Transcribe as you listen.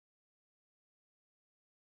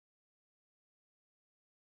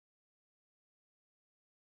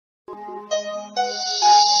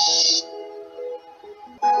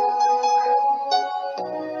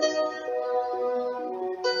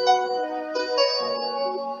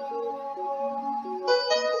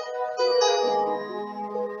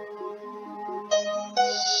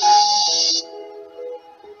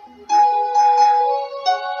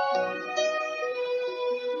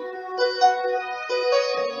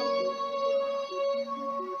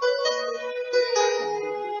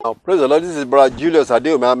Now, praise the Lord. This is Brother Julius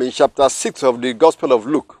Adeome. I'm in chapter 6 of the Gospel of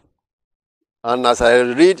Luke. And as I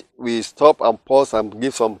read, we stop and pause and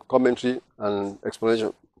give some commentary and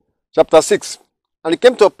explanation. Chapter 6. And it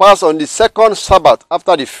came to pass on the second Sabbath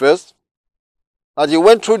after the first, that he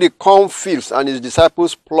went through the cornfields, and his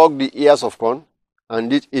disciples plucked the ears of corn and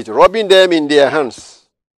did eat, rubbing them in their hands.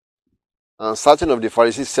 And certain of the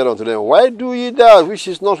Pharisees said unto them, Why do ye that which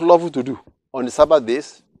is not lawful to do on the Sabbath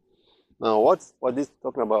days? Now, what is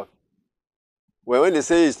talking about? Well, when they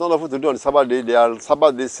say it's not lawful to do on the Sabbath day,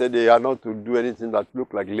 Sabbath day say they are not to do anything that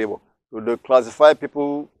look like labor. So they classify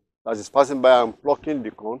people that is passing by and plucking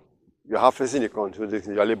the corn. You're harvesting the corn, so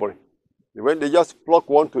you are laboring. When they just pluck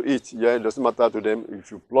one to eat, yeah, it doesn't matter to them.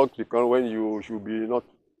 If you pluck the corn when you should be not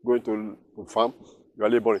going to farm, you are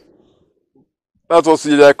laboring. That was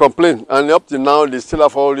their complaint. And up to now, they still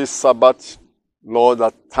have all this Sabbath law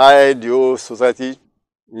that tied the whole society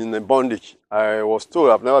in a bondage. I was told,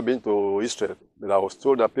 I've never been to Israel, but I was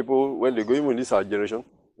told that people, when they go, even this our generation,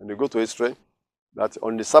 when they go to Israel, that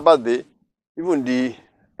on the Sabbath day, even the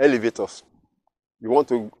elevators, you want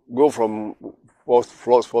to go from fourth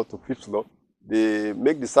to fifth floor, they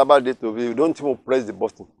make the Sabbath day to be, you don't even press the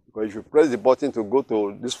button. Because if you press the button to go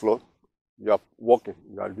to this floor, you are walking,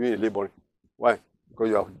 you are doing a laboring. Why? Because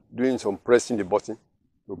you are doing some pressing the button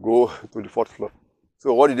to go to the fourth floor.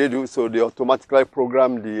 So what did they do? So they automatically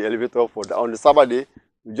program the elevator for on the Sabbath day.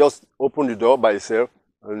 You just open the door by itself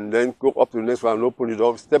and then go up to the next one and open the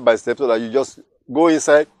door step by step so that you just go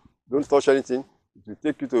inside, don't touch anything. It will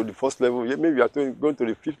take you to the first level. Maybe you are going to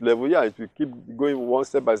the fifth level. Yeah, it will keep going one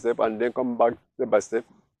step by step and then come back step by step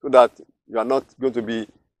so that you are not going to be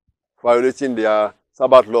violating their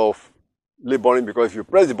Sabbath law of laboring, because if you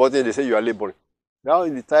press the button, they say you are laboring. Now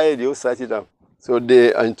they tie the whole society down. So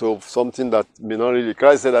they are into something that may not really.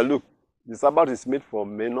 Christ said that, look, the Sabbath is made for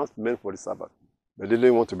men, not meant for the Sabbath. But they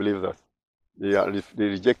didn't want to believe that. They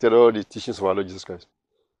rejected all the teachings of our Lord Jesus Christ.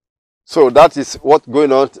 So that is what's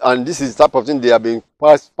going on. And this is the type of thing they have been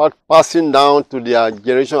passing down to their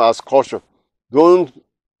generation as culture. Don't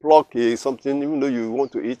pluck something, even though you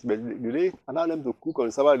want to eat, but do they allow them to cook on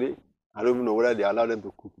the Sabbath day? I don't even know whether they allow them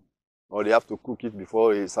to cook. Or they have to cook it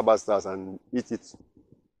before a Sabbath starts and eat it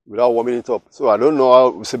without warming it up. So I don't know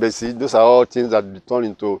how, those are all things that turn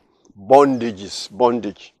into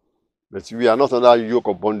bondage. But we are not under a yoke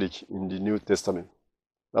of bondage in the New Testament.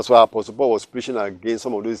 That's why Apostle Paul was preaching against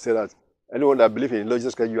some of those who said that anyone that believes in Lord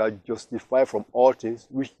Jesus Christ, you are justified from all things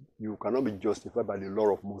which you cannot be justified by the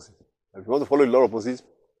law of Moses. If you want to follow the law of Moses,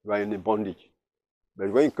 you are in a bondage.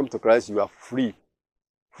 But when you come to Christ, you are free.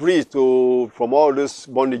 Free from all those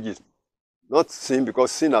bondages. Not sin,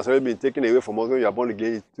 because sin has already been taken away from us. When you are born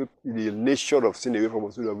again, it took the nature of sin away from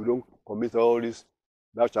us so that we don't commit all these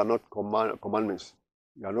that are not commandments.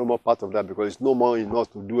 You are no more part of that because it's no more in us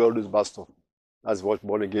to do all this bad stuff. That's what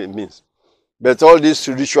born again means. But all this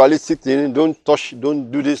ritualistic thing, don't touch,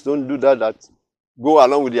 don't do this, don't do that, that go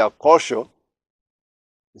along with their culture.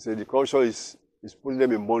 He said the culture is putting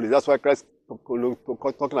them in bondage. That's why Christ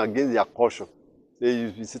talking against their culture.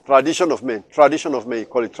 It's a tradition of men, you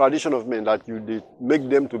call it tradition of men, that they make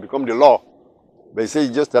them to become the law. But he says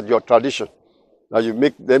it's just that your tradition, that you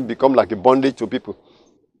make them become like a bondage to people.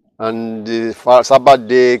 And the Sabbath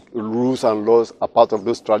day rules and laws are part of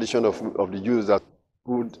those traditions of the Jews that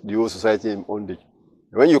put the whole society in bondage.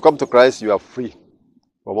 When you come to Christ, you are free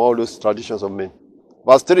from all those traditions of men.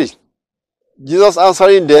 Verse 3, Jesus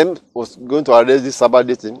answering them was going to address this Sabbath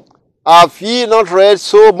day thing. Have ye not read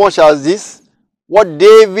so much as this? What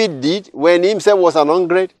David did when he himself was an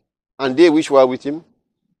hungered, and they which were with him,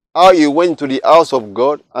 how he went to the house of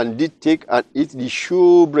God, and did take and eat the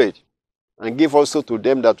shewbread, and gave also to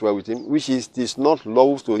them that were with him, which is not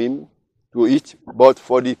lawful to him to eat, but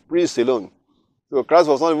for the priest alone. So Christ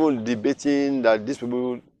was not even debating that these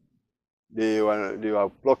people, they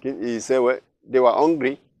were plucking. He said, well, they were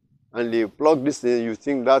hungry, and they plucked this thing. You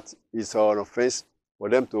think that is an offense for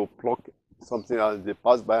them to pluck something as they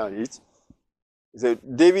pass by and eat? He said,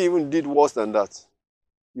 David even did worse than that.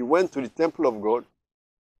 He went to the temple of God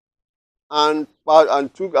and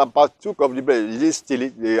partook of the bread. He didn't steal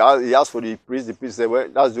it. He asked for the priest. The priest said, well,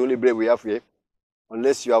 that's the only bread we have here.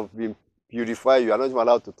 Unless you have been purified, you are not even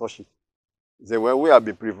allowed to touch it. He said, well, we have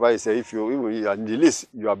been purified. He said, if you are in the list,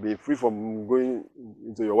 you have been free from going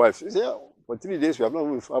into your wives. He said, yeah, for 3 days we have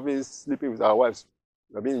not been sleeping with our wives.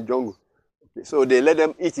 We have been in the jungle. Okay, so they let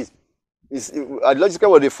them eat it. Logically,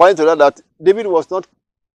 what they find to that David was not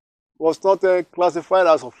classified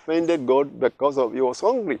as offended God because of he was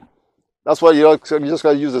hungry. That's why Jesus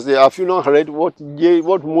Christ used to say, have you not heard what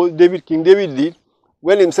King David did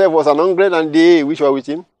when himself was an hungry and they which were with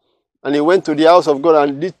him? And he went to the house of God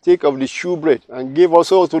and did take of the shewbread and gave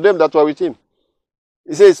also to them that were with him.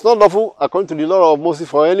 He said, it's not lawful, according to the law of Moses,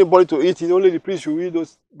 for anybody to eat it. Only the priest should eat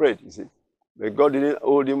those bread, you see. But God didn't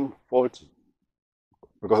hold him fault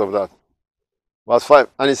because of that. Verse 5,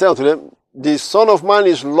 and he said unto them, the Son of Man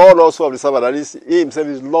is Lord also of the Sabbath. That is, he himself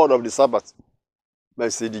is Lord of the Sabbath.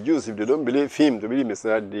 But see, the Jews, if they don't believe him to be the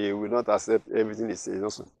Messiah, they will not accept everything he says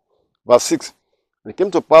also. Verse 6, and it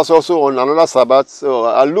came to pass also on another Sabbath.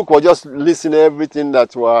 So Luke was just listing everything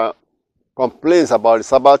that were complaints about the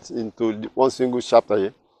Sabbath into one single chapter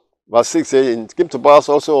here. Verse 6 says, it came to pass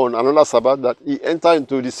also on another Sabbath that he entered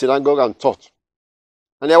into the synagogue and taught.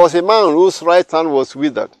 And there was a man whose right hand was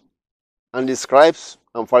withered, and the scribes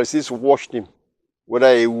and Pharisees watched him,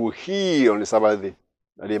 whether he would heal on the Sabbath day,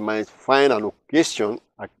 that they might find an accusation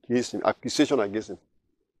against him.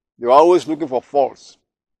 They were always looking for faults.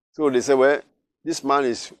 So they said, well, this man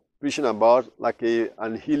is preaching about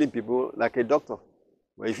and healing people like a doctor.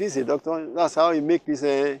 But if he's a doctor, that's how he makes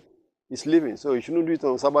his living. So he shouldn't do it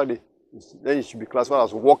on Sabbath day. Then he should be classified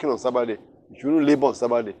as working on Sabbath day. He shouldn't labor on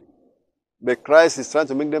Sabbath day. But Christ is trying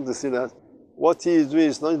to make them to see that what he is doing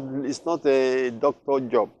is not a doctor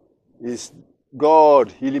job. It's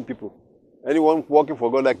God healing people. Anyone working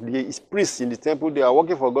for God, like these priests in the temple, they are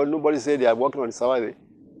working for God. Nobody said they are working on the Sabbath day.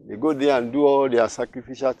 They go there and do all their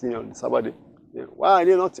sacrificial thing on the Sabbath day. Why are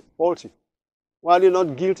they not faulty? Why are they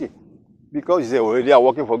not guilty? Because they already are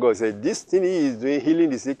working for God. They said, this thing he is doing, healing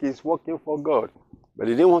the sick, is working for God. But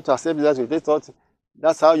they didn't want to accept that. They thought,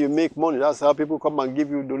 that's how you make money. That's how people come and give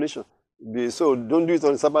you donation. So don't do it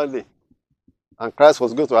on the Sabbath day. And Christ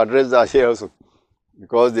was going to address that here also.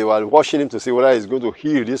 Because they were watching him to see whether he's going to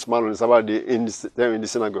heal this man on the Sabbath day in the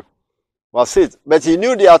synagogue. Verse 8, but he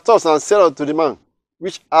knew their thoughts and said unto the man,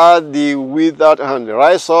 which had the withered hand,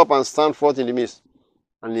 rise up and stand forth in the midst.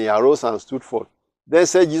 And he arose and stood forth. Then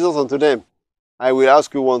said Jesus unto them, I will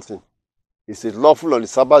ask you one thing. Is it lawful on the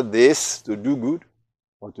Sabbath days to do good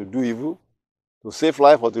or to do evil, to save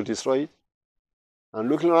life or to destroy it? And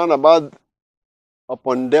looking around about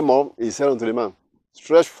upon them all, he said unto the man,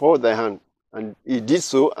 stretch forth thy hand. And he did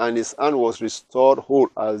so, and his hand was restored whole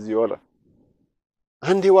as the other.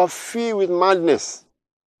 And they were filled with madness,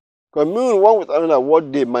 communed one with another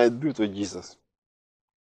what they might do to Jesus.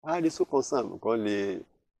 Why are they so concerned? Because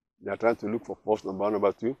they are trying to look for fault,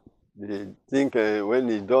 number 2. They think when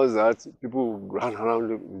he does that, people run around,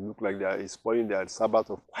 look like they are spoiling their Sabbath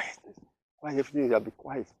of quietness. Why everything shall be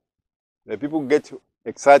quiet? People get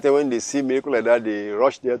excited when they see miracle like that. They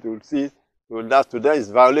rush there to see it. So that to them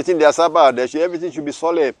is violating their Sabbath. Everything should be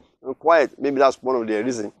solemn and quiet. Maybe that's one of the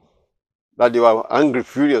reasons that they were angry,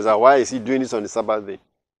 furious. Why is he doing this on the Sabbath day?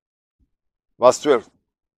 Verse 12.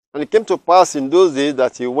 And it came to pass in those days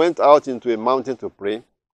that he went out into a mountain to pray,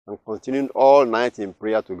 and continued all night in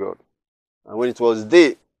prayer to God. And when it was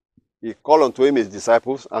day, he called unto him his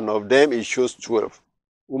disciples, and of them he chose 12,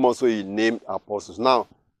 whom also he named apostles. Now,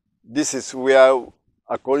 this is where,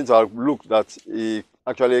 according to Luke, that he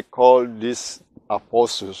actually called these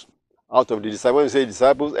apostles out of the disciples. When you say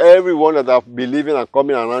disciples, everyone that are believing and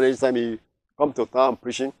coming around anytime he comes to town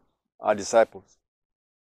preaching are disciples.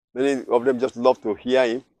 Many of them just love to hear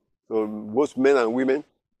him. So both men and women,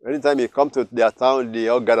 anytime he comes to their town, they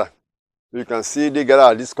all gather. So you can see they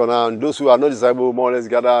gather at this corner, and those who are not disciples more or less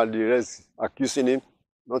gather, and the rest accusing him,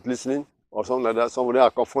 not listening, or something like that. Some of them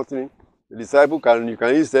are confronting him. The disciple you can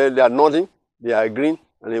easily say they are nodding, they are agreeing,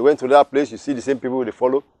 and they went to that place. You see the same people they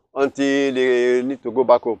follow until they need to go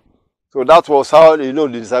back home. So that was how the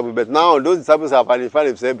disciples. But now those disciples have identified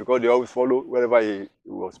themselves because they always follow wherever he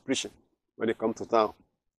was preaching when they come to town,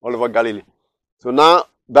 all over Galilee. So now,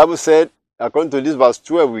 the Bible said, according to this verse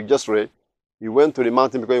 12 we just read, he went to the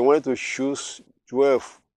mountain because he wanted to choose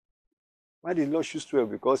 12. Why did the Lord choose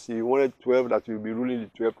 12? Because he wanted 12 that will be ruling the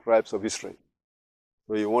 12 tribes of Israel.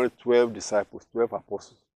 So he wanted 12 disciples, 12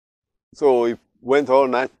 apostles. So he went all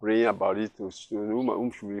night praying about it to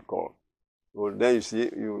whom should we call. So then you see,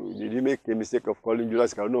 did he make a mistake of calling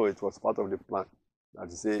Judas Iscariot? No, it was part of the plan. That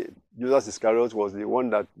is, Judas Iscariot was the one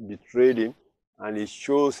that betrayed him, and he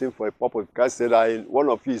chose him for a purpose. Christ said, one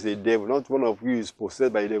of you is a devil, not one of you is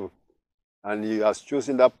possessed by a devil. And he has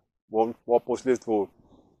chosen that one purposely for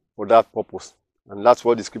that purpose. And that's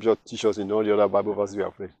what the scripture teaches us in all the other Bible verses we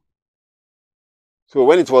have read. So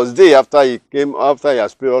when it was day, after he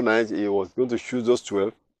had prayed all night, he was going to choose those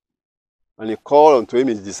 12. And he called unto him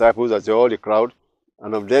his disciples, as all the crowd.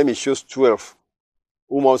 And of them he chose 12,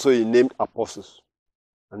 whom also he named apostles.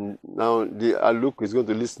 And now Luke is going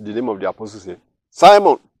to list the name of the apostles here.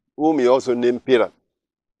 Simon, whom he also named Peter.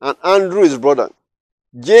 And Andrew his brother.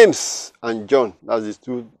 James and John, that's his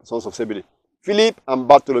two sons of Zebedee. Philip and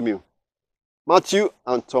Bartholomew. Matthew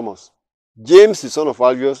and Thomas. James the son of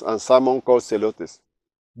Alphaeus and Simon called Zelotes.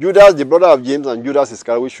 Judas the brother of James and Judas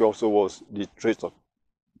Iscariot, which also was the traitor.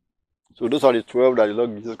 So those are the 12 that the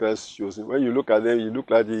Lord Jesus Christ chose. When you look at them, you look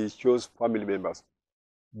like he chose family members.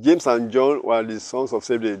 James and John were the sons of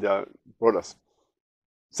Zebedee, they are brothers.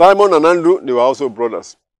 Simon and Andrew, they were also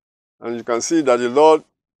brothers. And you can see that the Lord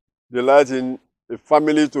delights in a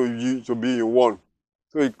family to be in one.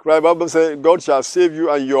 So the Bible says, God shall save you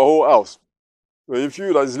and your whole house. So if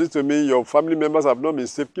you that is listening to me, your family members have not been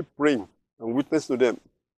saved, keep praying and witness to them.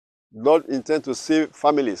 God intends to save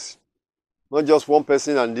families. Not just one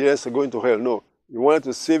person and the rest are going to hell. No. He wanted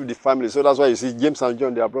to save the family. So that's why you see James and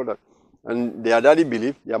John, they are brothers. And their daddy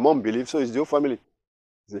believed, their mom believed, so it's the whole family.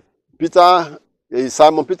 See?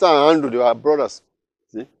 Simon, Peter and Andrew, they were brothers.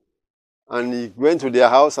 See? And he went to their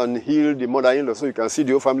house and healed the mother-in-law. So you can see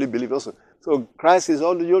the whole family believed also. So Christ is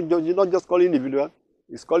you're not just calling individuals,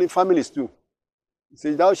 he's calling families too. He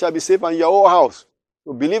says, thou shalt be saved and your whole house.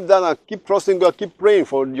 So believe that and keep trusting God, keep praying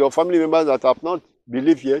for your family members that have not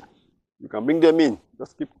believed yet. You can bring them in.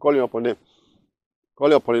 Just keep calling upon them.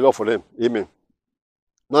 Calling upon the Lord for them. Amen.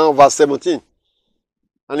 Now, verse 17.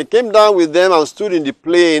 And he came down with them and stood in the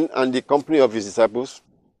plain and the company of his disciples,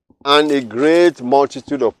 and a great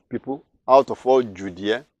multitude of people out of all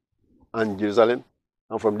Judea and Jerusalem,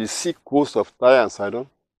 and from the sea coast of Tyre and Sidon,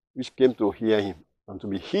 which came to hear him, and to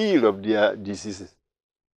be healed of their diseases.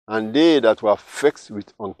 And they that were vexed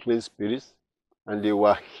with unclean spirits, and they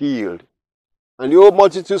were healed. And the whole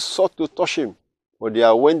multitude sought to touch him, for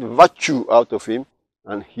there went virtue out of him,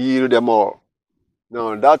 and healed them all.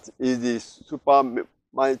 Now that is the super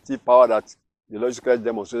mighty power that the Lord Jesus Christ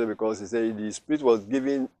demonstrated, because he said the Spirit was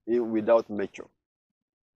given him without measure.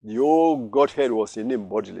 The whole Godhead was in him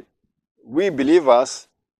bodily. We believers,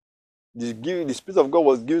 the Spirit of God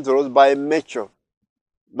was given to us by measure,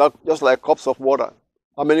 not just like cups of water.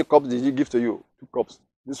 How many cups did he give to you? 2 cups.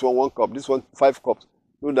 This one cup. This one 5 cups.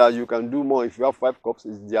 So that you can do more. If you have 5 cups,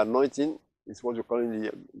 it's the anointing. It's what you call in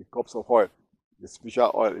the cups of oil. The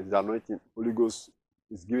spiritual oil is the anointing. Holy Ghost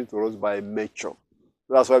is given to us by nature.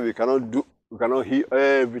 So that's why we cannot heal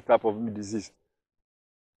every type of disease.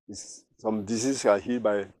 Some diseases are healed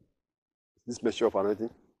by this measure of anointing.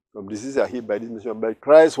 Some diseases are healed by this measure. But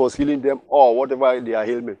Christ was healing them all, whatever their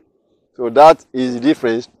ailment. So that is the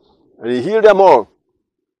difference. And he healed them all,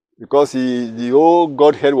 because the whole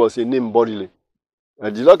Godhead was in him bodily.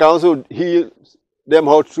 And the Lord can also heal them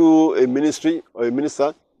all through a ministry or a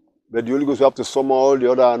minister, but the Holy Ghost will have to summon all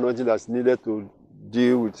the other anointing that's needed to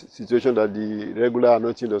deal with situations that the regular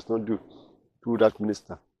anointing does not do through that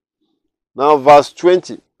minister. Now verse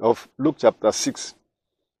 20 of Luke chapter 6.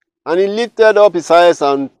 And he lifted up his eyes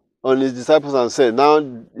on his disciples and said, now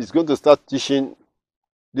he's going to start teaching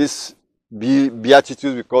this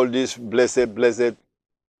beatitudes, we call this blessed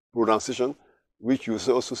pronunciation, which you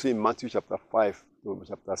also see in Matthew chapter 5, to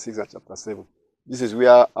chapter 6 and chapter 7. This is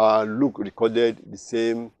where Luke recorded the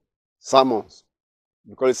same sermons.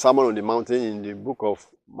 We call it Sermon on the Mountain in the book of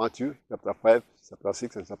Matthew, chapter 5, chapter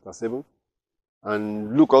 6, and chapter 7.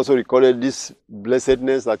 And Luke also recorded this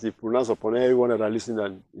blessedness that he pronounced upon everyone that are listening.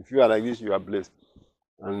 And if you are like this, you are blessed.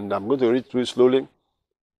 And I'm going to read through it slowly.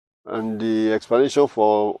 And the explanation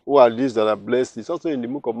for who are these that are blessed is also in the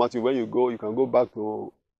book of Matthew. When you go, you can go back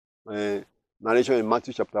to narration in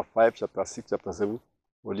Matthew chapter 5, chapter 6, chapter 7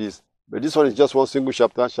 for this. But this one is just one single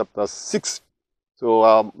chapter, chapter 6.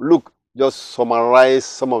 So Luke just summarize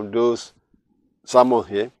some of those sermons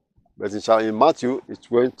here. But in Matthew, it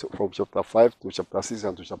went from chapter 5 to chapter 6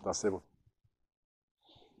 and to chapter 7.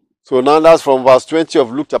 So now that's from verse 20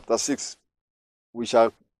 of Luke chapter 6. We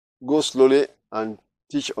shall go slowly and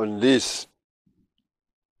teach on this,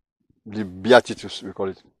 the Beatitudes, we call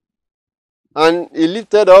it. And he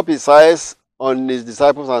lifted up his eyes on his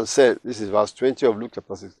disciples and said, this is verse 20 of Luke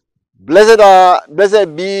chapter 6,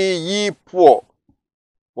 Blessed be ye poor,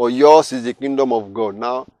 for yours is the kingdom of God.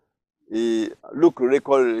 Now, Luke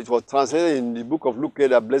recorded, it was translated in the book of Luke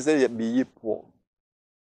that blessed be ye poor.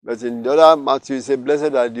 But in the other Matthew, it said,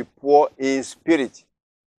 blessed are the poor in spirit.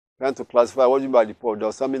 Trying to classify what you mean by the poor.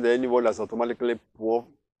 Does that mean that anyone that's automatically poor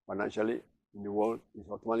financially in the world is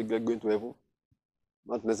automatically going to heaven?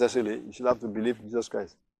 Not necessarily. You should have to believe in Jesus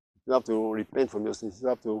Christ. You have to repent from your sins. You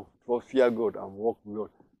have to fear God and walk with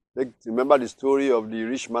God. Remember the story of the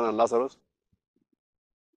rich man and Lazarus?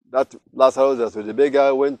 That Lazarus, that was the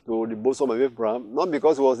beggar, went to the bosom of Abraham, not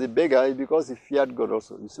because he was a beggar, it's because he feared God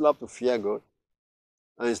also. You still have to fear God.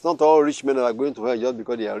 And it's not all rich men that are going to hell just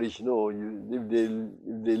because they are rich. No, if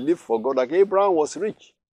they live for God, like Abraham was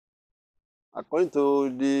rich. According to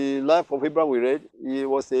the life of Abraham we read, he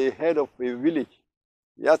was a head of a village.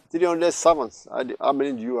 He had 300 servants. How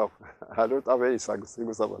many do you have? I don't have any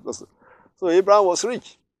single servant. So Abraham was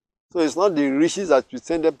rich. So it's not the riches that you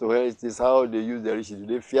send them to hell, it is how they use their riches.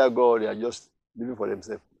 They fear God, they are just living for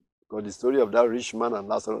themselves. Because the story of that rich man and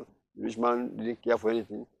Lazarus, the rich man didn't care for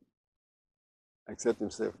anything except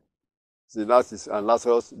himself. See, and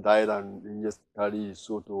Lazarus died and he just carried his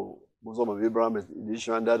soul to bosom of Abraham. The rich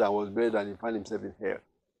man died and was buried and he found himself in hell.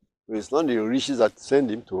 So it's not the riches that send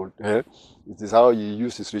him to hell, it is how he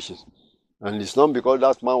used his riches. And it's not because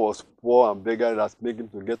that man was poor and beggar that made him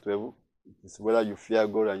to get to heaven. It's whether you fear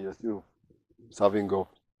God and you're still serving God.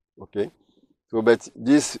 Okay? So, but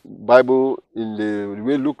this Bible, in the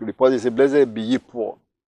way Luke reports, it says, blessed be ye poor.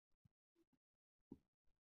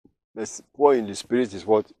 The poor in the spirit is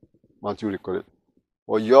what Matthew recorded.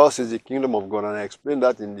 For yours is the kingdom of God. And I explained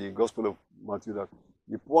that in the Gospel of Matthew, that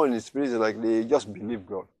the poor in the spirit is like they just believe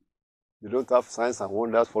God. They don't have signs and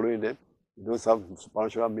wonders following them. They don't have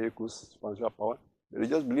supernatural miracles, supernatural power. They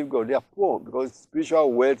just believe God. They are poor because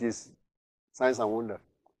spiritual wealth is signs and wonders.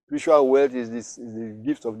 Spiritual wealth is the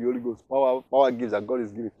gift of the Holy Ghost. Power gifts that God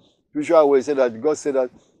is giving. Spiritual wealth God said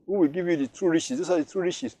that who will give you the true riches? These are the true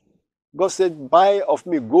riches. God said, buy of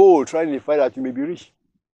me gold, try and find that you may be rich.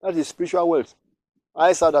 That is spiritual wealth.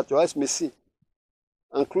 Eyes are that your eyes may see.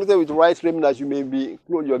 And clothed with right raiment that you may be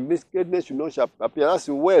clothed, your nakedness should not appear. That's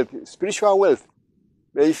wealth, spiritual wealth.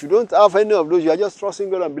 But if you don't have any of those, you are just trusting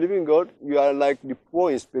God and believing God, you are like the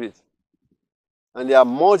poor in spirit. And there are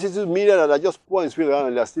multitudes, millions that are just poor in spirit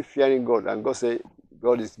and they are still fearing God. And God said,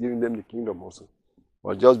 God is giving them the kingdom also.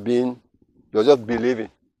 But you're just believing.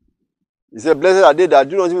 He said, blessed are they that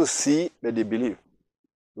do not even see, but they believe.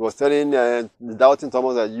 He was telling the doubting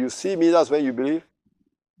Thomas that you see me, that's when you believe.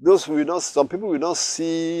 Some people will not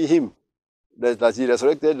see him, that he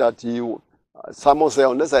resurrected, Simon said,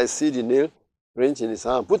 unless I see the nail print in his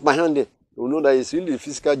hand, put my hand there. You will know that it's really the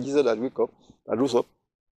physical Jesus that rose up.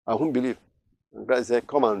 I won't believe. And Christ said,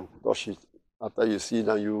 come and touch it. After you see it,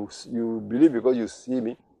 and you believe because you see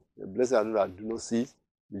me. The blessed are those that do not see it,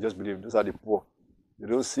 they just believe. Those are the poor. They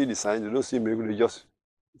don't see the signs, they don't see miracles, they just,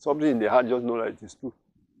 something in their heart just know that it is true.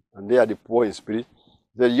 And they are the poor in spirit.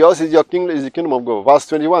 He said, yours is your kingdom, is the kingdom of God. Verse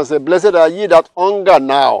 21 says, blessed are ye that hunger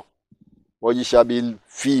now, for ye shall be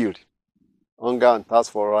filled. Hunger and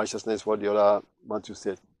thirst for righteousness, what the other Matthew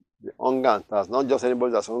said. The hunger and thirst, not just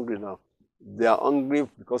anybody that's hungry now. They are hungry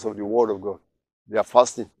because of the word of God. They are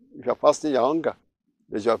fasting. If you are fasting, you are hunger.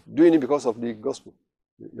 But you are doing it because of the gospel.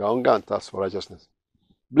 Your hunger and thirst for righteousness.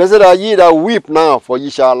 Blessed are ye that weep now, for ye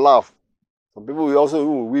shall laugh. Some people will also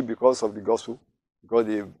weep because of the gospel. Because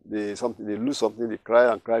they lose something, they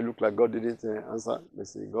cry and cry, look like God didn't answer. They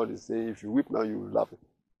say, God is saying, if you weep now, you will laugh.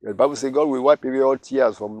 The Bible says God will wipe away all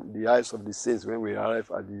tears from the eyes of the saints when we arrive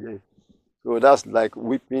at the end. So that's like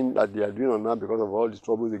weeping that they are doing on now because of all the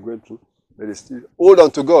troubles they're going through. But they still hold on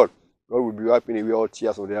to God. God will be wiping away all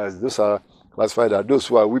tears from their eyes. Those are classified as those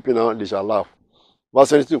who are weeping now, they shall laugh. Verse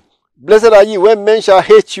 22. Blessed are ye when men shall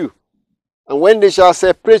hate you, and when they shall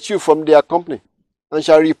separate you from their company, and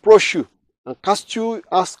shall reproach you, and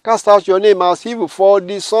cast out your name as evil for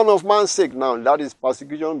the Son of Man's sake. Now, that is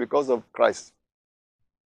persecution because of Christ.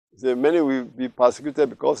 So many will be persecuted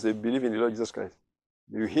because they believe in the Lord Jesus Christ.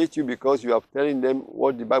 They will hate you because you are telling them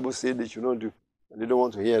what the Bible says they should not do, and they don't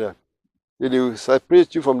want to hear that. They will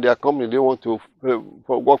separate you from their company. They don't want to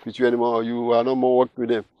work with you anymore, or you are no more working with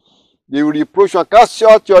them. They will reproach you and cast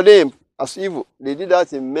out your name as evil. They did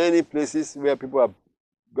that in many places where people have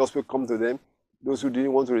gospel come to them. Those who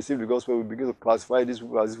didn't want to receive the gospel will begin to classify these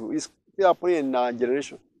people as evil. It's still happening in our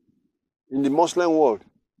generation. In the Muslim world,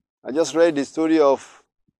 I just read the story of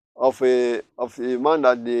a man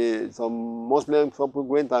that some people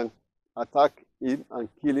went and attacked him and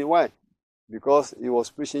killed him. Why? Because he was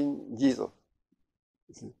preaching Jesus.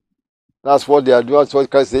 That's what they are doing. That's what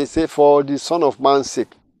Christ says. Say, for the Son of Man's sake.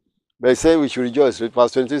 But he said we should rejoice.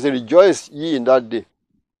 Verse 23 says, rejoice ye in that day,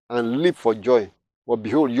 and leap for joy. For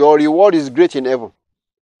behold, your reward is great in heaven.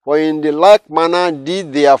 For in the like manner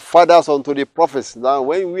did their fathers unto the prophets. Now,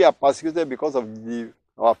 when we are persecuted because of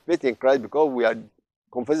our faith in Christ, because we are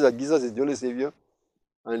confessing that Jesus is the only Savior,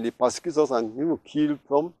 and they persecute us and even kill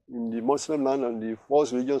some in the Muslim land and the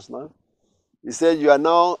false religions now, He said, you are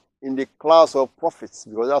now in the class of prophets,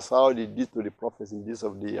 because that's how they did to the prophets in this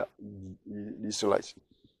of the Israelites.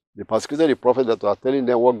 They persecuted the prophets that were telling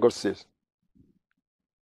them what God says.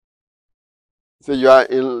 So you are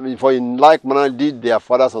for in like manner did their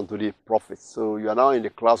fathers unto the prophets. So you are now in the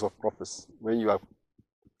class of prophets when you are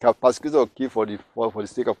persecuted or killed for the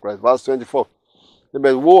sake of Christ. Verse 24.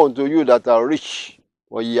 But woe unto you that are rich,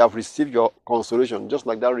 for ye have received your consolation, just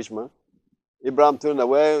like that rich man. Abraham told him that,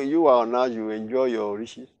 well, you are now, you enjoy your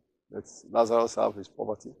riches. Lazarus have his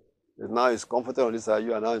poverty. But now he's comforted on this side,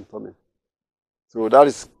 you are now in torment. So that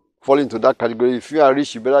is falling into that category. If you are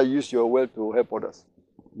rich, you better use your wealth to help others.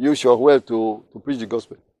 Use your wealth to preach the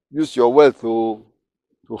gospel. Use your wealth to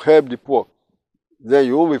help the poor. Then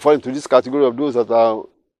you won't be falling into this category of those that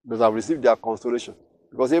have received their consolation.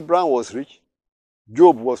 Because Abraham was rich.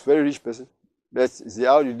 Job was a very rich person. But see,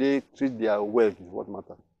 how do they treat their wealth is what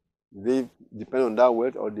matters. They depend on that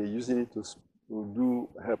wealth, or they using it to do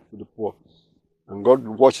help to the poor. And God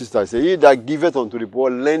watches that. Say, he that giveth unto the poor,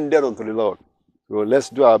 lendeth unto the Lord. So let's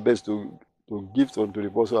do our best to give unto the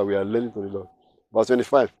poor, so that we are lending to the Lord. Verse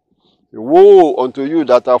 25. Woe unto you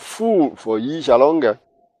that are full, for ye shall hunger.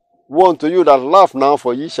 Woe unto you that laugh now,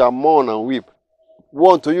 for ye shall mourn and weep.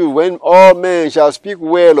 Woe unto you when all men shall speak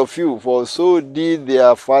well of you, for so did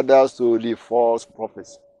their fathers to the false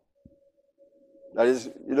prophets. That is,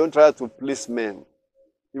 you don't try to please men.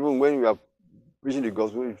 Even when you are preaching the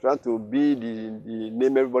gospel, you try to be the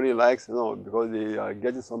name everybody likes, because they are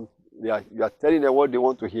getting you are telling them what they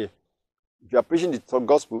want to hear. If you are preaching the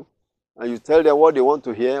gospel, and you tell them what they want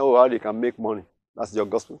to hear, how they can make money. That's your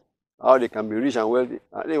gospel. How they can be rich and wealthy.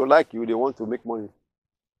 And they will like you, they want to make money.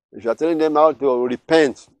 If you are telling them how to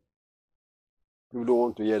repent, people don't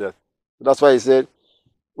want to hear that. So that's why he said,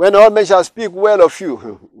 when all men shall speak well of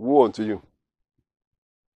you, woe unto you.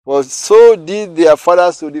 For so did their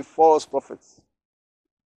fathers to the false prophets.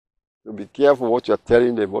 So be careful what you are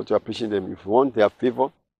telling them, what you are preaching them. If you want their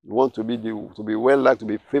favor, you want to be well liked, to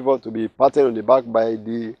be favored, to be patted on the back by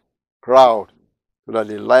the crowd, so that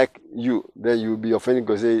they like you, then you will be offended,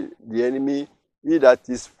 because say the enemy, he that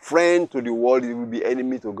is friend to the world, he will be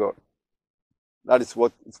enemy to God. That is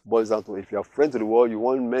what it boils down to. If you are friend to the world, you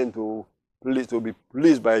want men to be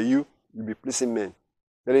pleased by you, you'll be pleasing men,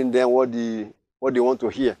 telling them what they want to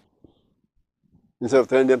hear, instead of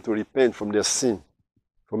telling them to repent from their sin,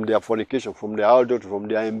 from their fornication, from their adultery, from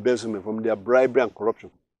their embezzlement, from their bribery and corruption.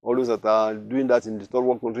 All those that are doing that in the third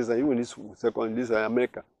world countries, and even in this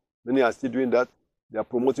America, many are still doing that. They are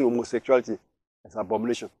promoting homosexuality. It's an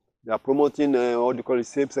abomination. They are promoting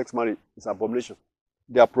same-sex marriage. It's an abomination.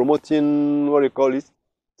 They are promoting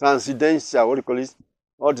transcendental,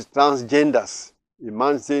 all the transgenders. A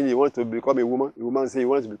man saying he wants to become a woman saying he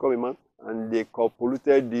wants to become a man, and they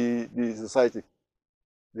polluted the society.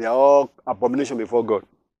 They are all abomination before God.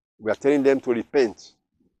 We are telling them to repent.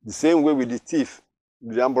 The same way with the thief,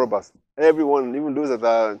 the armed robbers. Everyone, even those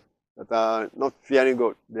that are not fearing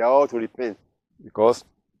God, they are all to repent, because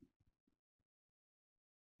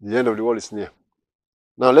the end of the world is near.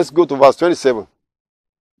 Now let's go to verse 27.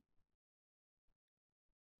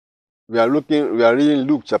 We are reading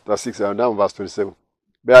Luke chapter 6 and down verse 27.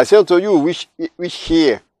 But I say unto you which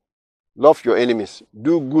hear, love your enemies,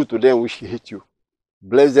 do good to them which hate you,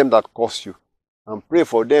 bless them that curse you, and pray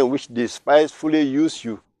for them which despitefully use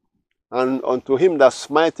you. And unto him that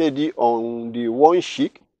smiteth thee on the one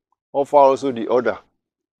cheek, offer also the other.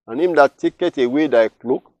 And him that taketh away thy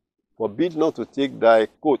cloak, forbid not to take thy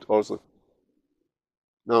coat also.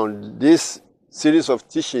 Now, this series of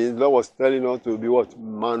teachings, the Lord was telling us to be what?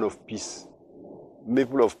 Man of peace.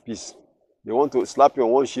 People of peace. They want to slap you on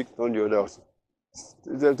one cheek, turn the other also.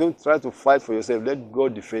 Don't try to fight for yourself. Let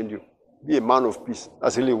God defend you. Be a man of peace.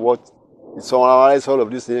 That's really what it summarizes all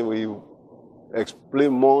of this thing. We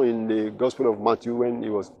explain more in the Gospel of Matthew, when it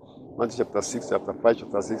was Matthew chapter 6, chapter 5,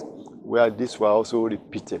 chapter 6, where this were also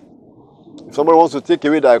repeated. If somebody wants to take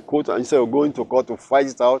away thy coat, and instead of going to court to fight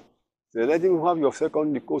it out, say, let him have your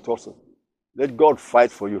second coat also. Let God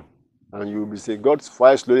fight for you. And you will be saying, God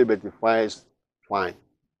fights slowly, but he fights fine.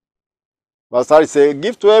 Verse 30 says,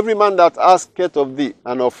 give to every man that asketh of thee,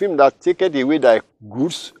 and of him that taketh away thy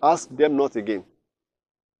goods, ask them not again.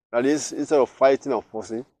 That is, instead of fighting and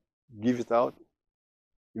forcing, give it out.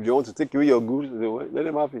 If you want to take away your goods, let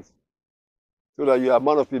them have it. So that you are a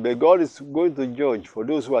man of peace. But God is going to judge for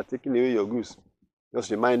those who are taking away your goods.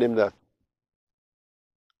 Just remind them that.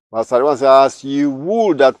 Verse 31 says, as ye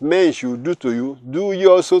would that men should do to you, do ye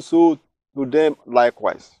also so to them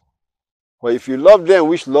likewise. For if you love them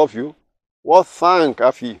which love you, what thank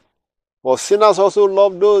have ye? For sinners also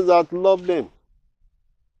love those that love them.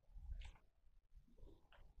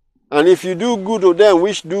 And if you do good to them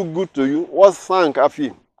which do good to you, what thank have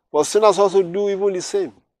you? For sinners also do even the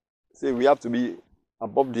same. Say we have to be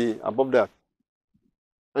above that.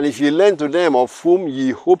 And if you lend to them of whom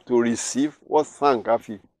ye hope to receive, what thank have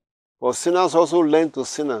you? For sinners also lend to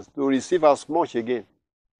sinners to receive as much again.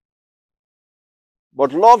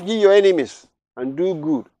 But love ye your enemies, and do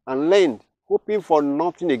good, and lend, hoping for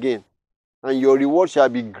nothing again. And your reward shall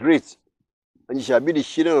be great, and ye shall be the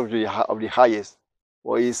children of the highest.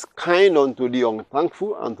 For he is kind unto the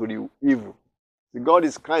unthankful and to the evil. The God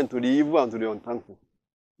is kind to the evil and to the unthankful.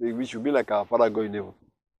 We should be like our Father God in heaven,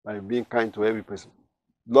 by being kind to every person.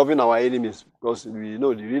 Loving our enemies, because we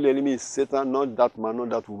know the real enemy is Satan, not that man, not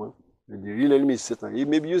that woman. The real enemy is Satan. He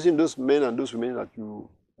may be using those men and those women that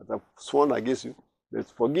have sworn against you. But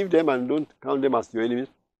forgive them and don't count them as your enemies.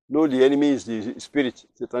 No, the enemy is the spirit,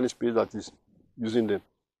 satanic spirit that is using them.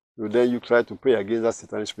 So then you try to pray against that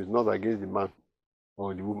satanic spirit, not against the man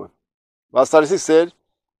or the woman. Verse 36 said,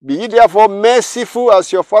 be ye therefore merciful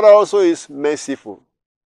as your Father also is merciful.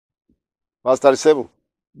 Verse 37,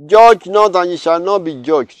 judge not and ye shall not be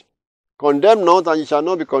judged. Condemn not and ye shall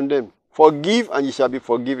not be condemned. Forgive and ye shall be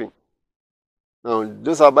forgiven. Now,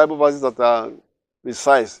 those are Bible verses that are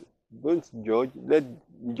precise. Don't judge. Let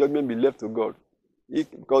the judgment be left to God.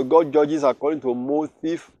 Because God judges according to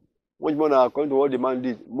motive, much more than according to what the man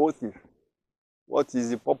did. Motive. What is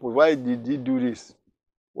the purpose? Why did he do this?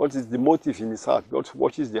 What is the motive in his heart? God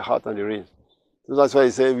watches the heart and the reins. So that's why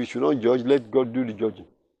he said we should not judge. Let God do the judging.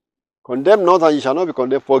 Condemn not and ye shall not be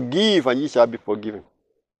condemned. Forgive and ye shall be forgiven.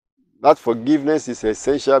 That forgiveness is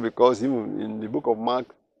essential because even in the book of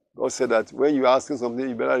Mark, God said that when you're asking something,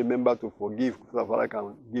 you better remember to forgive so that Father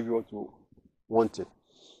can give you what you wanted.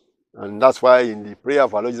 And that's why in the prayer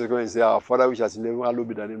of our Lord Jesus Christ, he said, our Father which art in heaven, hallowed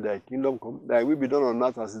be thy name, thy kingdom come, thy will be done on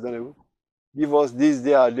earth as it is done in heaven. Give us this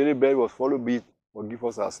day our daily bread, was follow be it, forgive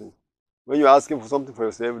us our sins. When you're asking for something for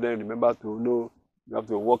yourself, then remember to know you have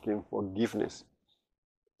to walk in forgiveness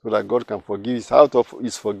so that God can forgive. It's out of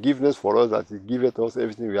his forgiveness for us that he giveth us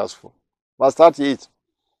everything we ask for. Verse 38,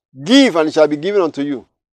 give and it shall be given unto you.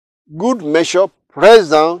 Good measure,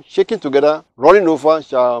 pressed down, shaken together, running over,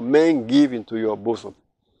 shall men give into your bosom.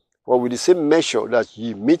 For with the same measure that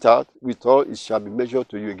ye mete out, withal it shall be measured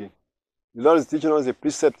to you again. The Lord is teaching us a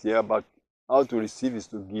precept here about how to receive is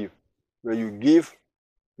to give. When you give,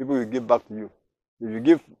 people will give back to you. If you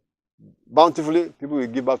give bountifully, people will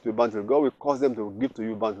give back to you bountifully. God will cause them to give to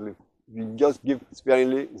you bountifully. If you just give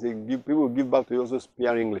sparingly, people will give back to you also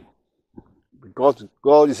sparingly. Because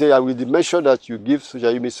God is saying, with the measure that you give, so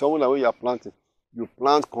shall you be someone like when you are planting. You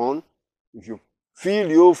plant corn. If you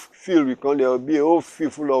fill your field with corn, there will be a whole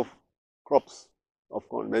field full of crops of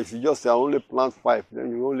corn. But if you just say, I only plant 5,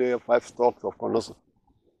 then you only have 5 stalks of corn also.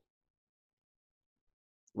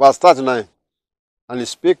 Verse 39. And he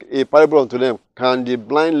spake a parable unto them. Can the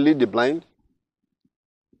blind lead the blind?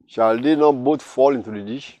 Shall they not both fall into the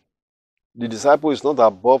ditch? The disciple is not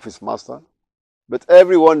above his master, but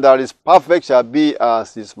everyone that is perfect shall be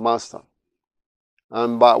as his master.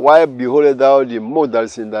 And but why beholdest thou the mote that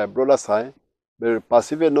is in thy brother's eye, but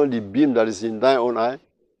perceivest not the beam that is in thine own eye?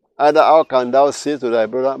 Either how can thou say to thy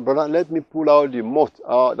brother, brother, let me pull out the mote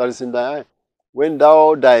that is in thy eye, when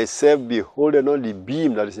thou thyself beholdest not the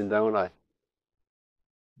beam that is in thy own eye?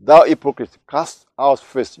 Thou hypocrite, cast out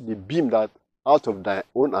first the beam that out of thy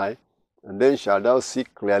own eye, and then shalt thou see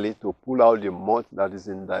clearly to pull out the mote that is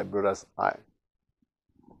in thy brother's eye.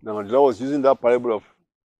 Now, the Lord was using that parable of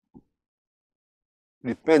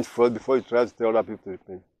repent first before you try to tell other people to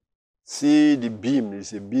repent. See the beam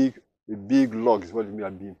is a big log, is what you mean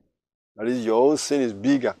a beam. That is, your own sin is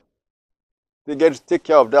bigger. Take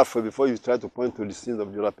care of that first before you try to point to the sins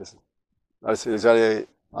of the other person. That's exactly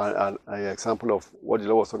an example of what the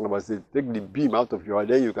Lord was talking about. Say, take the beam out of your eye,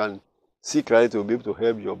 then you can see clearly to be able to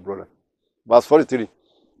help your brother. Verse 43.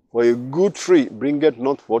 For a good tree bringeth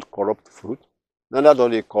not forth corrupt fruit, neither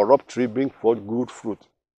doth a corrupt tree bring forth good fruit.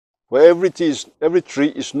 For every tree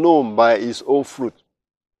is known by its own fruit.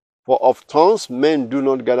 For of thorns men do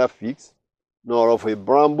not gather figs, nor of a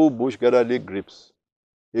bramble bush gather they grapes.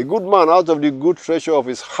 A good man out of the good treasure of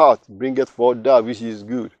his heart bringeth forth that which is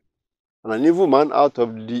good, and an evil man out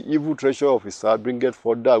of the evil treasure of his heart bringeth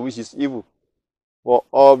forth that which is evil. For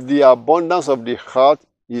of the abundance of the heart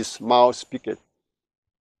his mouth speaketh.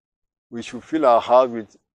 We should fill our heart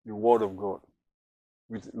with the word of God,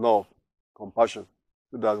 with love, compassion,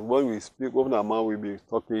 so that when we speak, open our mouth, we'll be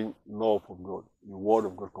talking love of God, the word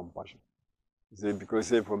of God, compassion. Because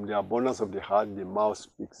from the abundance of the heart, the mouth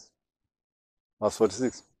speaks. Verse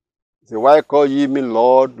 46. Why call ye me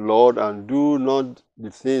Lord, Lord, and do not the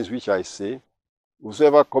things which I say?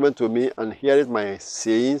 Whosoever cometh to me and heareth my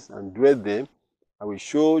sayings and doeth them, I will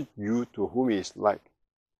show you to whom he is like.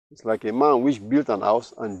 It's like a man which built an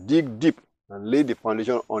house and dig deep and laid the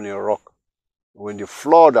foundation on a rock. When the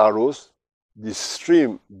flood arose, the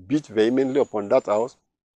stream beat vehemently upon that house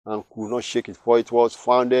and could not shake it, for it was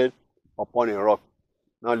founded upon a rock.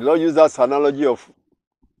 Now the Lord used that analogy of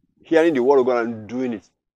hearing the word of God and doing it.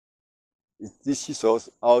 It teaches us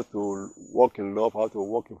how to walk in love, how to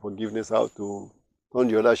walk in forgiveness, how to turn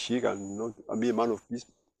the other cheek and be a man of peace.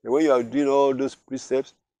 And when you are doing all those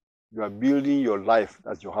precepts, you are building your life,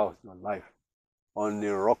 that's your house, your life, on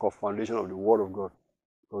the rock of foundation of the word of God.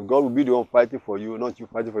 Because God will be the one fighting for you, not you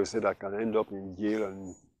fighting for yourself that can end up in jail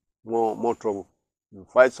and more trouble. You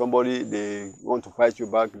fight somebody, they want to fight you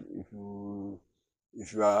back.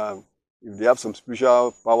 If they have some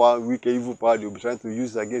spiritual power, wicked, evil power, they'll be trying to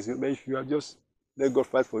use it against you. But if you are just let God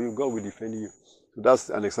fight for you, God will defend you. So that's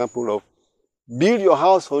an example of build your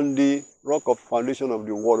house on the rock of foundation of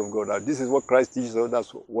the word of God. That this is what Christ teaches us.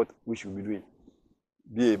 That's what we should be doing.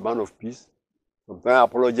 Be a man of peace. Sometimes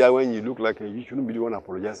apologize when you look like you shouldn't be the one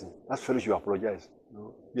apologizing. That's fair, you apologize.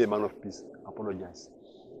 Be a man of peace. Apologize.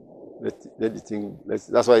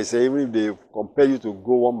 That's why I say even if they compel you to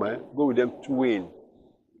go 1 mile, go with them 2 ways.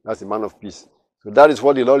 That's a man of peace. So that is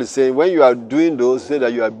what the Lord is saying. When you are doing those, say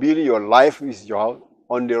that you are building your life with your house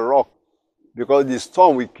on the rock. Because the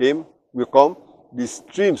storm will come, the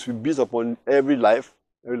streams will beat upon every life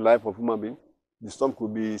of human being. The storm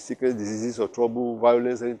could be sickness, diseases, or trouble,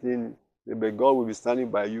 violence, anything. But God will be standing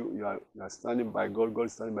by you. You are standing by God. God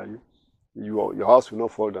is standing by you. Your house will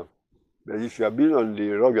not fall down. But if you are building on the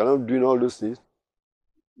rock, you are not doing all those things.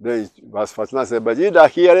 Then verse 49 says, but he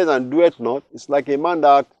that heareth and doeth not, it's like a man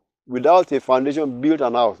that without a foundation built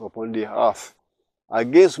an house upon the earth,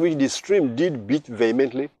 against which the stream did beat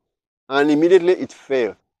vehemently, and immediately it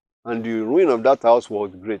fell, and the ruin of that house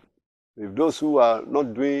was great. If those who are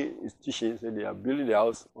not doing his teaching, say they are building the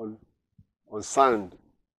house on sand,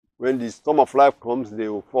 when the storm of life comes, they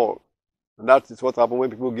will fall. And that is what happens when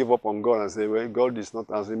people give up on God and say, well, God is not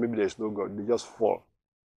answering, maybe there is no God. They just fall.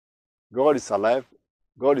 God is alive.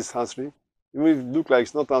 God is answering. Even if it looks like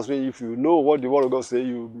it's not answering, if you know what the word of God says,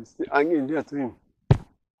 you will be still hanging there to him.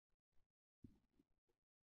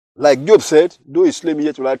 Like Job said, though he slay me,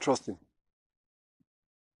 yet will I trust him.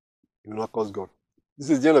 He will not curse God. This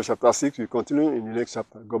is the end of chapter 6. We continue in the next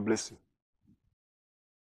chapter. God bless you.